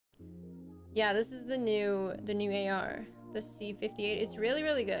Yeah, this is the new AR, the C58. It's really,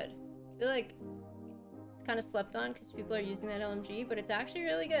 really good. I feel like it's kind of slept on because people are using that LMG, but it's actually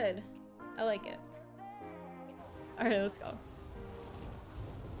really good. I like it. All right, let's go.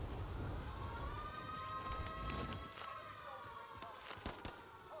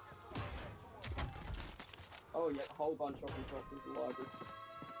 Oh yeah, a whole bunch of them dropped into the library.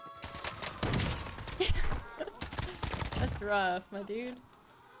 That's rough, my dude.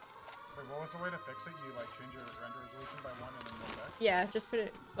 Wait, what was the way to fix it? You like change your render resolution by 1 and then go back? Yeah, just put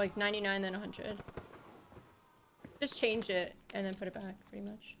it like 99 then 100. Just change it and then put it back, pretty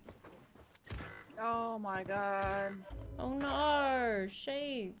much. Oh my god. Oh no,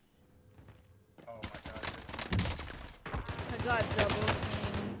 shades. Oh my god. I got double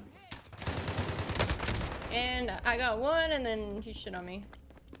teamed. And I got one and then he shit on me.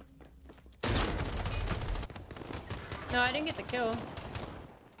 No, I didn't get the kill.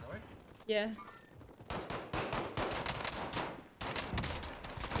 Really? Yeah.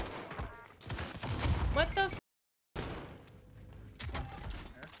 What the f—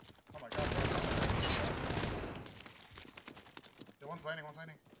 Here? Oh my god. The one's landing, one's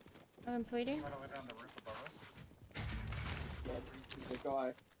landing. I'm pleading. Trying to land on the roof above us. Yeah, this is a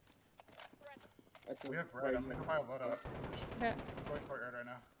guy. We have bread. I'm gonna go buy a loadout. Okay. Going courtyard right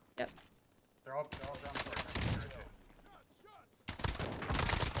now. Yep. They're all down the courtyard.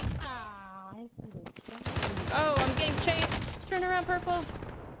 Oh, I'm getting chased. Turn around, purple.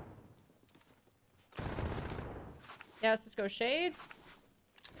 Yeah, let's just go shades.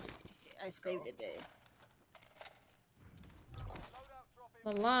 I saved the day.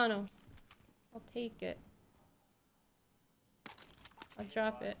 Milano. I'll take it. I'll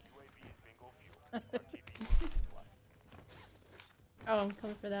drop it. Oh, I'm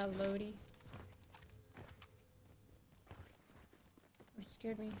coming for that Lodi. It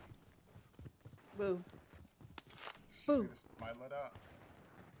scared me. Boo. Boo. This is my loadout.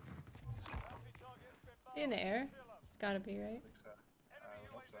 In the air? It's gotta be, right? I think so. I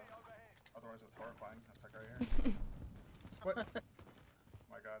would hope so. Otherwise, it's horrifying. That's like right here. What? Oh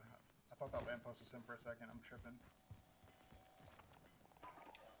my god. I thought that lamppost was him for a second. I'm tripping.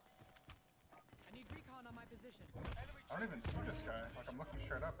 I need recon on my position. I don't even see this guy. Like, I'm looking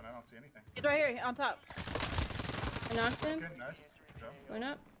straight up and I don't see anything. He's right here on top. I knocked him. Good, nice. Good job. Going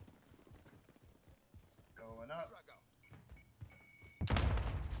up. Going up.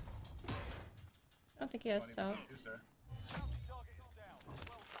 I don't think he has self.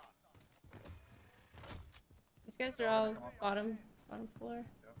 These guys are all bottom floor.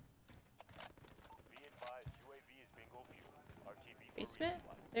 Yep. Basement?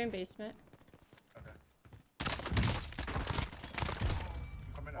 They're in basement. Okay.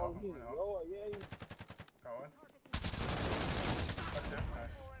 I'm coming out. I'm coming out. Oh, yeah. Going. That's it.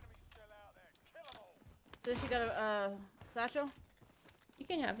 Nice. Since you got a satchel? You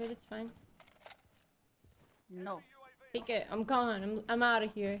can have it, it's fine. No. Take it. I'm gone. I'm out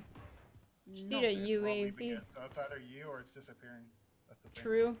of here. Just see the It's while leaving UAV. it, so it's either you or it's disappearing. That's the thing.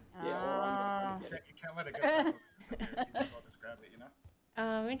 True. Yeah, You can't let it get something. You might as well just grab it, you know?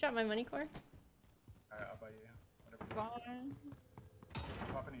 I'm gonna drop my money core. Alright, I'll buy you. Whatever you want. Fine.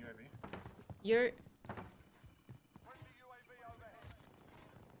 Pop in a UAV. You're...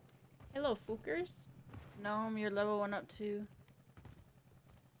 Hello, Fookers. No, you're level 1 up 2.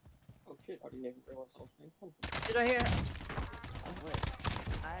 Oh shit, I didn't even realize I was being pumped. He's right here. Oh, wait.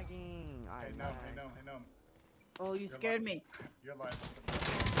 Lagging. Hey, no, hey, no, hey, no. Oh, you scared me. You're live.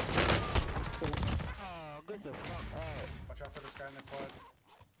 Oh, good the fuck up. Watch out for this guy in the quad.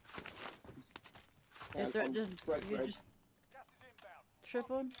 You just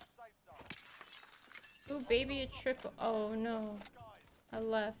tripled? Ooh, baby, a triple. Oh, no. I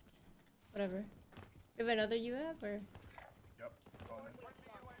left. Whatever. You have another UAV, or? Yep. Going in.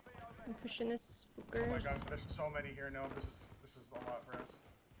 I'm pushing this Oh my Fookers. god, there's so many here. No, this is a lot for us.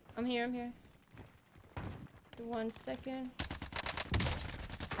 I'm here, I'm here. 1 second.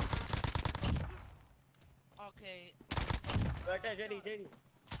 Okay.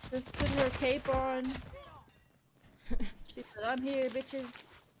 Just put her cape on. She said, I'm here, bitches.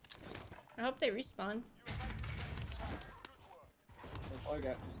 I hope they respawn. The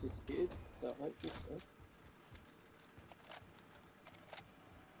Loadout just disappeared, so I hope so.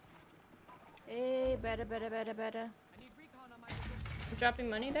 Hey, better. I need recon on my position. I'm dropping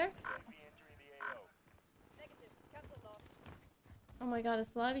money there. Oh my god,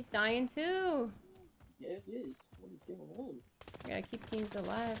 this lobby's dying too. Yeah, it is. What is going on? I gotta keep teams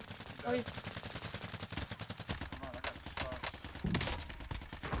alive. Oh, he's... Come on, that guy sucks.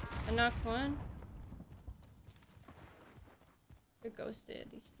 I knocked one. They're ghosted,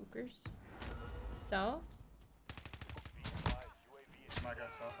 these fookers. South? My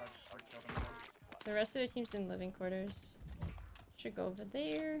guy's south, I just like killed him again. The rest of the team's in living quarters. Should go over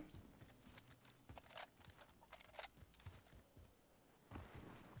there.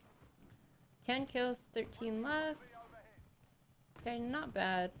 Ten kills, 13 left. Okay, not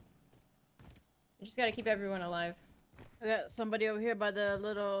bad. You just gotta keep everyone alive. I got somebody over here by the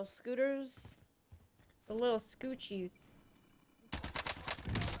little scooters. The little scoochies.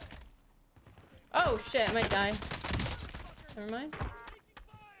 Oh shit, I might die. Never mind.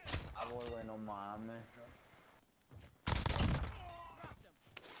 Abuelo no mames.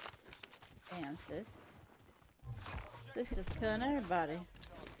 Damn, sis. Sis is killing everybody.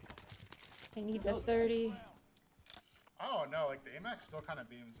 I need the 30. Oh no, like the AMAX still kind of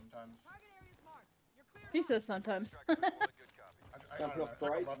beams sometimes. He says sometimes. I don't know, it's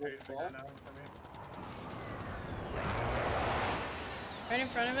like a love hate thing right now for me. Right in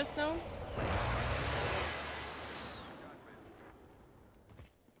front of us, no?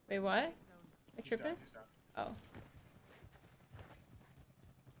 Wait, what? I He's tripping? down, he's down. Oh.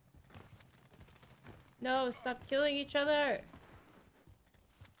 No, stop killing each other!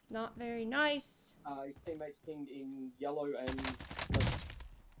 It's not very nice. His teammates pinged in yellow and...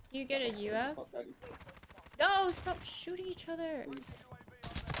 You get a UF? Fuck that is. No, stop shooting each other!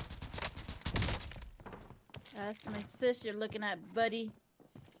 That's my sis you're looking at, buddy.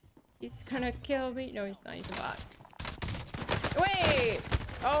 He's gonna kill me. No, he's not. He's a bot. Wait!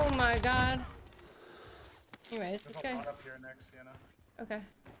 Oh my god. Anyways, this There's a guy... lot up here next, Sienna. Okay.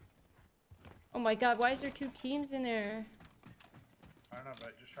 Oh my god, why is there 2 teams in there? I don't know,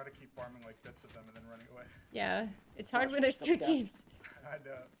 but just try to keep farming like bits of them and then running away. Yeah, it's hard when there's 2 teams. I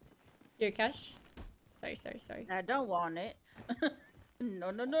know. Here, Cash. Sorry. I don't want it.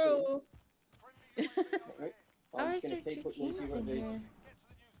 No, no, no. Right. How I'm is just there gonna 2 keep putting these teams in UAVs. here?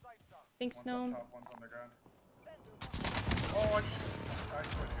 Thanks, One's Gnome. up top, one's on the ground. Oh, I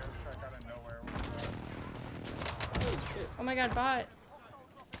put airstrike out of nowhere. What was that? Oh my god, bot.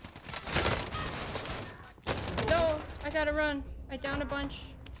 No, I gotta run. I downed a bunch.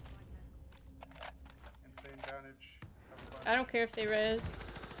 Insane damage. I don't care if they res.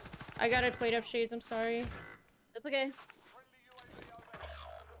 I gotta plate up shades, I'm sorry. That's okay.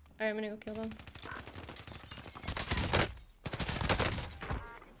 Alright, I'm gonna go kill them.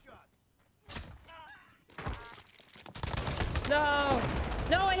 No!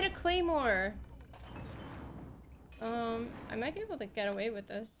 No, I hit a claymore! I might be able to get away with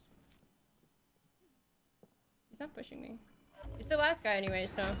this. He's not pushing me. It's the last guy anyway,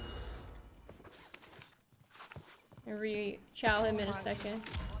 so... I'll re-chow him in a second.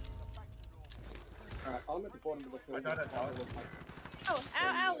 Alright, I'm at the bottom of the field. I got it, dog. Oh,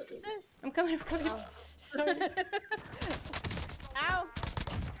 ow, sis. I'm coming. Oh. Sorry. Ow.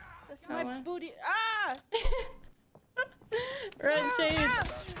 That's my Ow. booty. Ah! Run, Shades! Ow.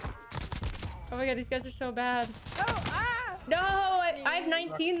 Oh my god, these guys are so bad. Oh, ah! No! I have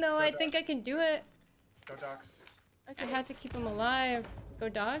 19 though. I think I can do it. Go Docs. I had to keep him alive. Go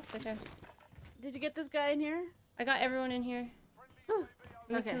dogs? Okay. Did you get this guy in here? I got everyone in here. Whew. Let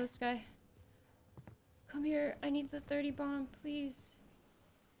me Okay. kill this guy. Come here. I need the 30 bomb, please.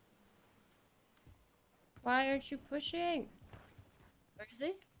 Why aren't you pushing? Where is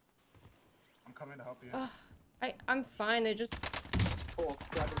he? I'm coming to help you. Ugh, I'm fine. They just... Oh,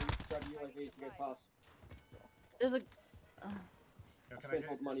 grab UAVs to go past. There's a. Yo, I can I spent get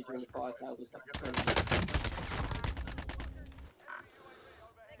all the money during the rest for fire plates? sales and stuff. Can I get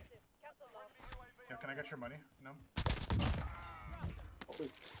Yo, can I get your money? No? Oh,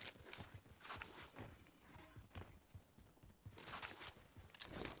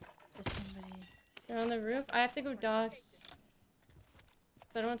 There's somebody. They're on the roof. I have to go dogs.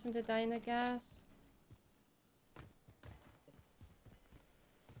 So I don't want them to die in the gas.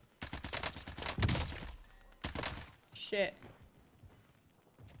 Shit.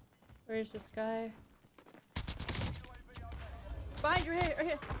 Where's this guy? Behind your head, right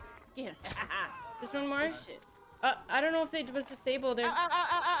here. Get him. There's one more? Shit. I don't know if they was disabled. Ow, They're... ow, ow,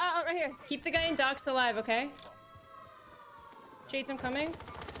 ow, ow, ow, right here. Keep the guy in docks alive, okay? Shades, I'm coming.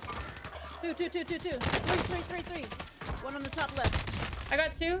 Two. Three. One on the top left. I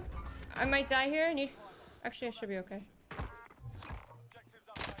got 2. I might die here. I need... Actually, I should be okay.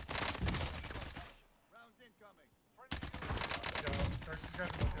 Yo, there's these guys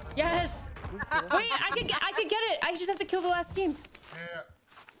on the other Yes! Wait, I could get it! I just have to kill the last team. Yeah.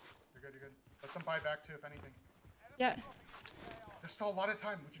 You're good. Let them buy back too, if anything. Yeah. There's still a lot of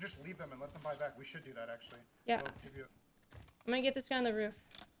time. We can just leave them and let them buy back. We should do that, actually. Yeah. We'll give you... I'm gonna get this guy on the roof.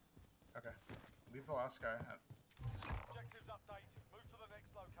 Okay. Leave the last guy.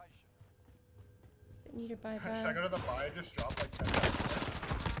 need to buy Should I go back. to the buy and just drop like 10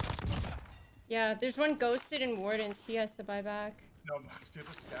 Yeah, there's one ghosted in Wardens. He has to buy back. No, let's do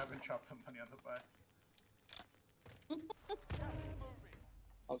the scab and drop the money on the buy.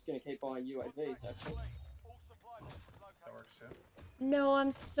 I was gonna keep buying UAVs actually. That works too. No,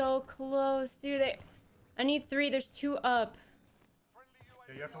 I'm so close, dude. I need 3. There's 2 up.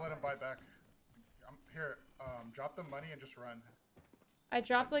 Yeah, you have to let him buy back. Here, drop the money and just run. I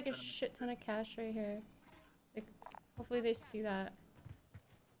dropped like a shit ton of cash right here. Like, hopefully they see that.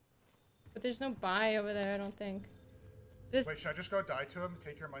 But there's no buy over there, I don't think. This. Wait, should I just go die to him,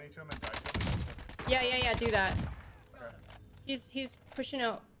 take your money to him, and die to him? Yeah, do that. Okay. He's pushing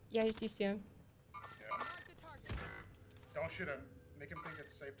out. Yeah, you see him. Yeah. Don't shoot him. Make him think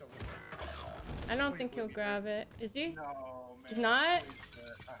it's safe to leave him. I don't Please think he'll let me grab it. Is he? No, man. He's not?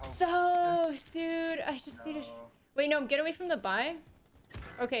 Please, I hope. No, dude. I just need to. No. Wait, no. Get away from the buy.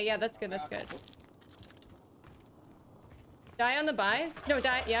 Okay, yeah, that's good. That's good. Die on the buy. No,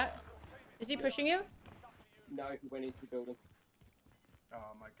 die. Yeah. Is he pushing you? No, he went into the building.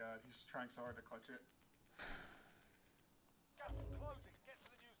 Oh my god, he's trying so hard to clutch it.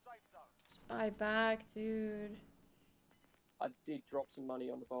 Just buy back, dude. I did drop some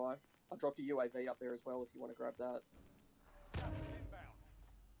money on the buy. I dropped a UAV up there as well if you want to grab that.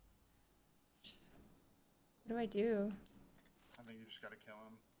 What do I do? I think you just gotta kill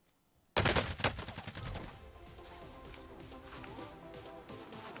him.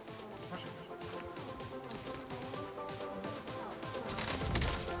 Push him, push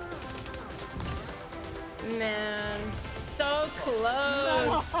him. Man, so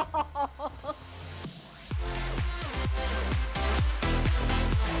close. No.